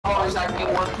Always I get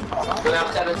one when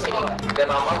I'm 17. Then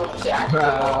my mother would say,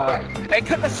 hey,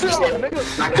 cut the shit off, nigga.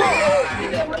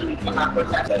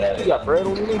 You got bread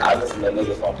on you? I listen to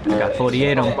niggas on blood. Got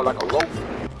 48 on. Something like a loaf.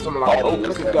 Something like a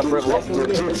loaf. You got bread loaf on you? You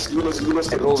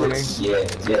listen to over this? me?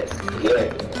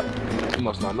 Yeah. You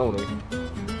must not know that.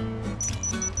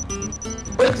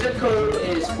 what zip code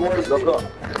is 40? Look up.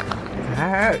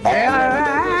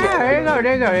 There you go.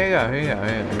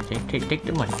 Take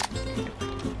the money.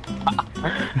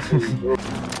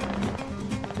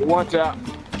 Watch out.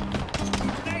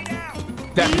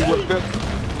 That you with this.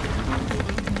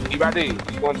 He right there. He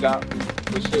watch out.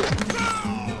 Good shit.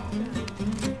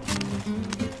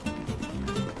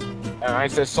 And I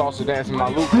ain't said salsa dance in my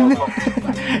loop.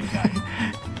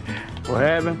 What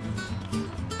happened?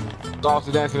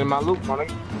 Salsa dancing in my loop, my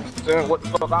nigga. Saying what the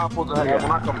fuck I'm supposed to have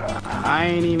when I come back. I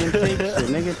ain't even think shit,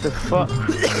 nigga. The fuck?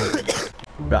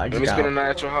 Let me spend a night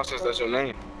at your house since that's your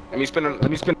name. Let me spend.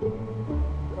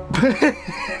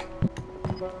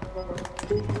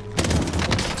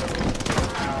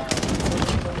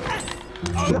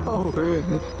 No!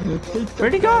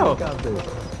 Where'd he go?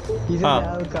 He's in the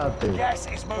helicopter. Gas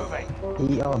is moving.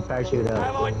 He parachute up.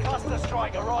 Allied cluster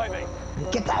strike arriving.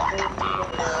 Get the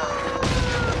helicopter!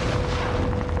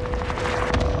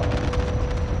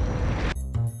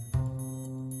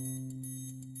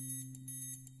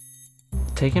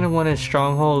 Taking a one in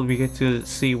stronghold, we get to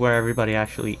see where everybody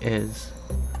actually is.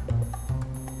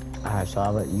 Alright,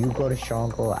 so you go to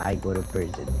stronghold, I go to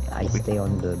prison. I stay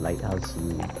on the lighthouse,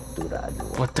 you do the other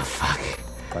one. What the fuck?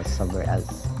 But somewhere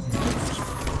else.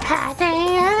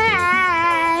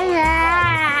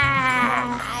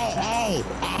 Hey!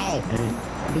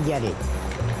 Let me get it.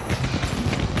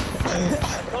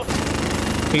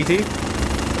 PT?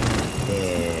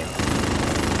 Yeah.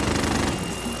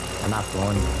 I'm not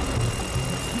going.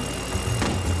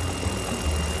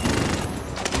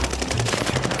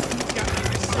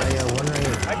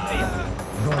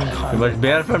 You must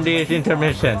bear from this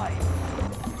intermission.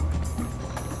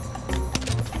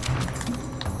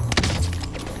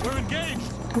 We're engaged.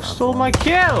 Who stole my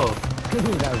kill?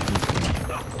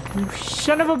 You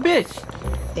son of a bitch!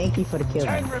 Thank you for the kill.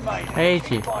 10 remain. I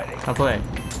hate you. I'll play.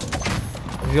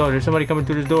 Let's go, there's somebody coming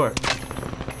through the door.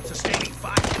 Sustaining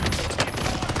fire.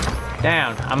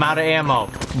 Down, I'm out of ammo.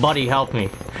 Buddy, help me.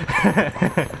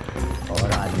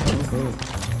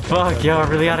 Fuck, yo, I'm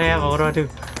really out of ammo. What do I do?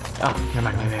 Oh, never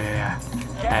mind.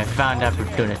 Wait. I found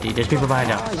opportunity. There's people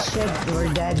behind us. Oh shit,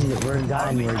 we're dead. We're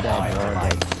done. We're dead. We're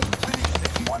dead.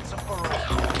 Once and for all.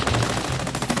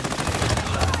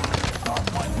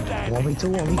 1v2,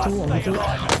 1v2, 1v2.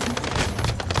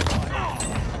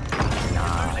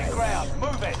 Losing ground.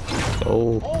 Move it.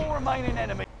 Oh, All remaining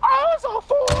enemies. Oh, it's a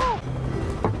fool!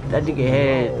 that nigga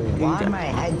head. Why my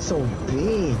head so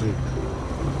big?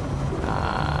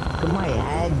 Look at my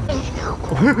head.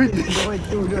 Going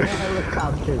through the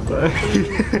helicopter, bro.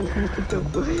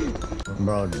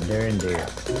 Bro, they're in there.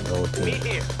 Go to Meet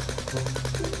here.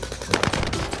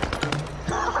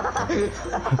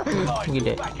 Get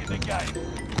it. Back in the game.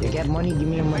 You get money? Give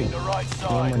me your money. The right Give me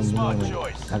side. money. Smart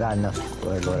choice. I got enough.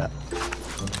 Load up.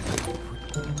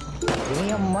 Give me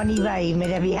your money, right?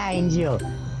 Man, behind you.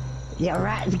 Yeah,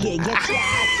 right. Get your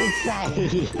ass inside.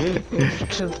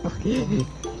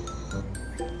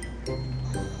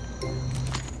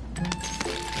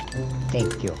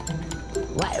 Thank you.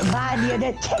 What? Man, you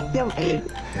detective.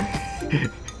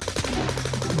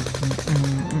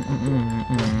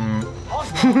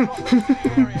 Hostile dropping into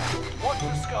the area. Watch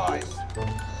the skies.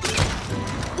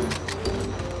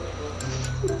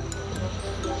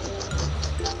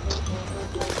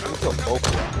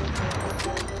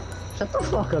 Shut the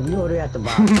fuck up. You already at the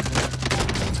bottom.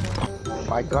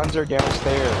 My guns are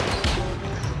downstairs.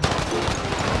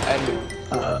 And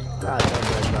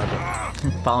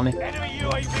Follow me. Enemy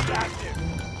UAV active.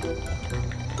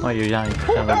 Oh, you're down. You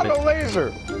who son of a got bitch. the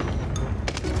laser?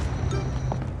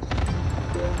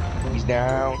 He's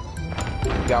down.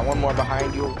 You got one more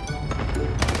behind you.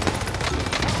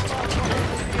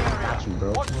 Got you,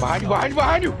 bro.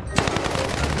 Behind you!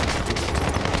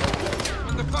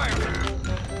 Under fire.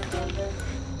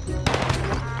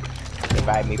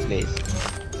 Revive me, please.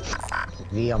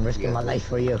 V, I'm risking my life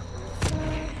for you.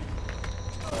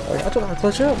 I told him to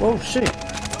clutch up. Oh shit.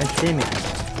 I see me.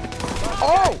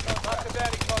 Oh!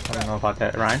 I don't know about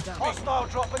that, Ryan. Hostile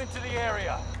dropping into the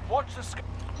area. Watch the skies.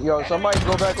 Yo, somebody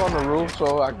go back on the roof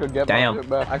so I could get Damn. my shit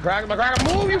back. I cracked,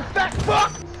 move, you fat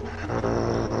fuck!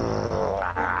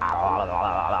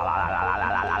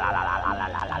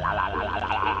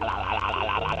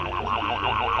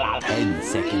 10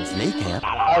 seconds later.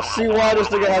 I see why this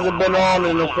nigga hasn't been on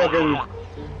in the fucking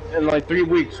in like 3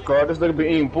 weeks, Carl. This nigga be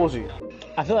eating pussy.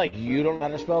 I feel like you don't know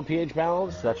how to spell pH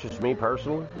balance. That's just me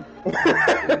personally.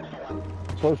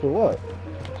 Supposed to what?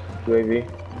 UAV.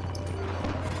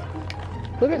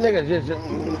 Look at niggas just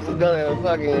gonna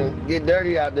fucking get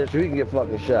dirty out there so he can get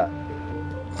fucking shot.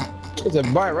 It's a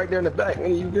bite right there in the back,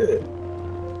 nigga. You good?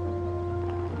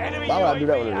 Enemy Why would I do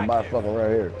that when UAV there's a bite active. fucking right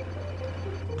here?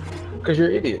 Cause you're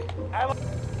an idiot.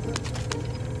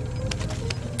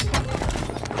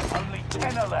 Only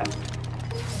 10 are left.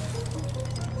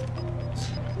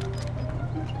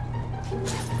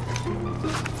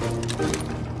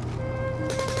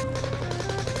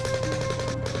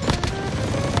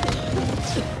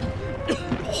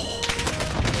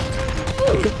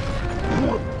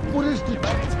 What is the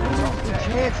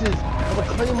chances of a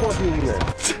claymore being there?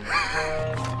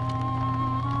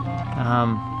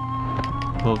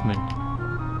 Movement.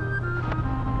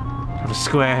 Of a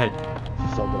square head.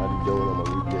 Something I be doing on my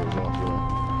weekends off,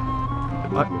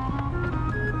 What?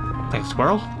 Like a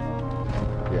squirrel?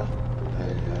 Yeah.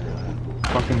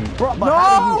 Fucking. Bro, but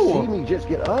how do you see me just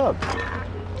get up?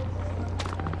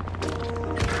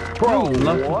 Bro,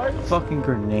 what? Fucking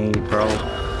grenade, bro.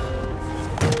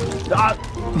 Stop!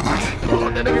 Bro,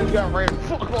 that nigga got ran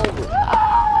fuck over.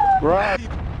 Right.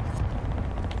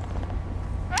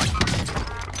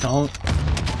 Don't.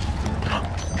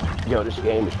 Yo, this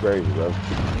game is crazy, bro.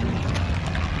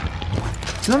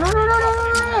 No,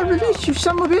 release you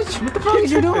son of a bitch. What the fuck are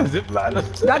you doing?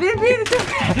 I didn't mean to do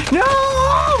that. No!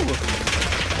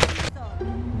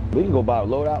 We can go buy a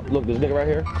loadout. Look, this nigga right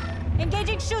here.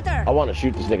 Engaging shooter. I want to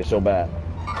shoot this nigga so bad.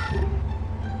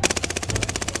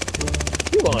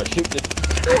 You want to shoot this?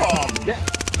 Oh,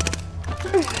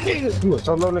 You was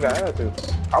so low, nigga. I had to.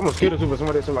 I'm gonna kill this for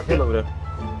somebody that's in my kill over there.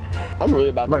 I'm really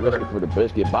about to Right, risk right. it for the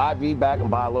biscuit. Buy V back and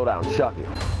buy a loadout and chuck it.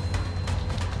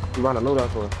 You want to know that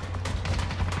for?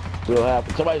 Still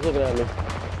happen. Somebody's looking at me.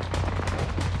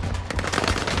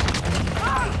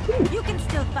 You can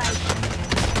still fight.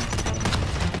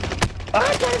 I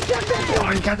can't check that. You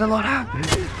already got the load out.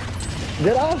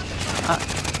 Did I?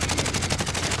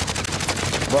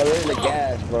 Bro, they're in the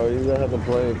gas, bro. You gonna have to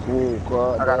play it cool,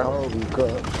 cut. I got a hold you,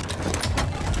 cut.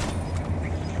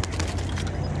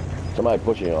 Somebody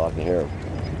pushing you, I can hear him.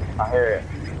 I hear it.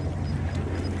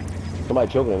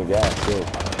 Somebody choking in the gas, too.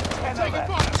 10 are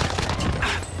left.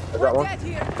 I got one.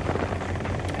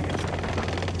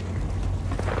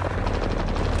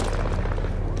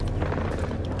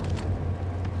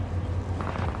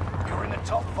 You're in the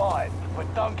top 5, but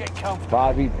don't get comfortable.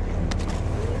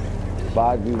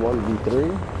 5v1, v3?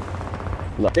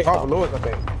 No. They off Lewis, I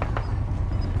think.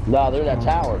 Nah, they're in that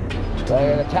tower.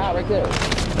 They're in that tower right there.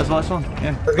 That's the last one.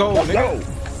 Yeah. Let's go, Let's nigga.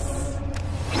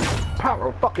 go. Power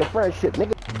of fucking friendship,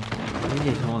 nigga. We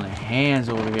just holding hands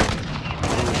over here.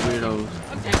 Those weirdos.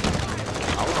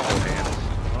 I want to hold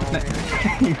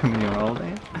hands. You mean your old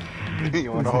hands?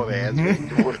 You want to hold hands?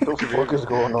 What the fuck is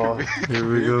going on? Here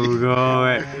we go, we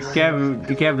go.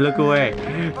 Kev, look away.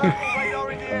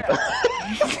 Radar in the air.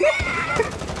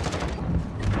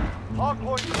 Hard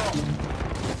point locked.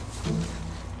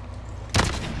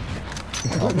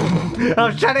 I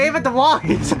was trying to aim at the wall. To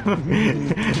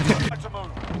move.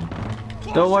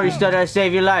 Don't worry, Stutter, I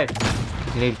saved your life.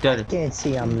 You can leave Stutter. Can't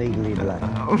see I'm legally blind.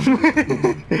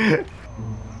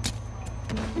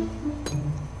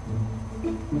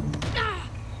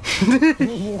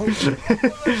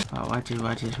 Oh, watch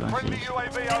this. Friendly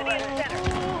UAV overhead.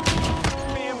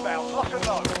 Be inbound, lock and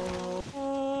load.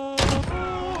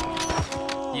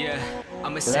 Yeah,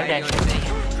 I'm a sad young thing.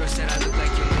 Girl said I look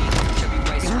like your lead. Chubby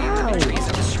white sweet with the trees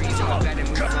on the streets. I'm about to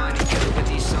move on together with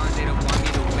these songs. They don't want me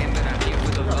to win, but I'm here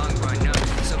for the long run. No,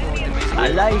 so hold the music. I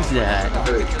like that.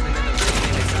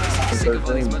 Sick of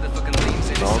all these motherfucking leaves.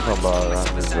 No, I'm talking about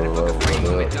around this little level. I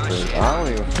don't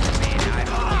even.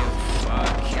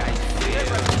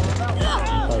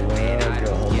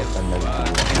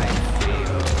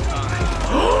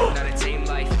 Not a tame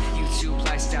life, you two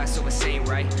lifestyle so insane,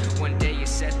 right? One day you're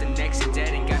set, the next you're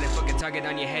dead, and got a fucking target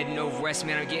on your head, no rest,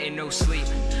 man. I'm getting no sleep,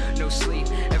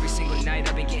 every single night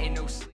I've been getting no sleep.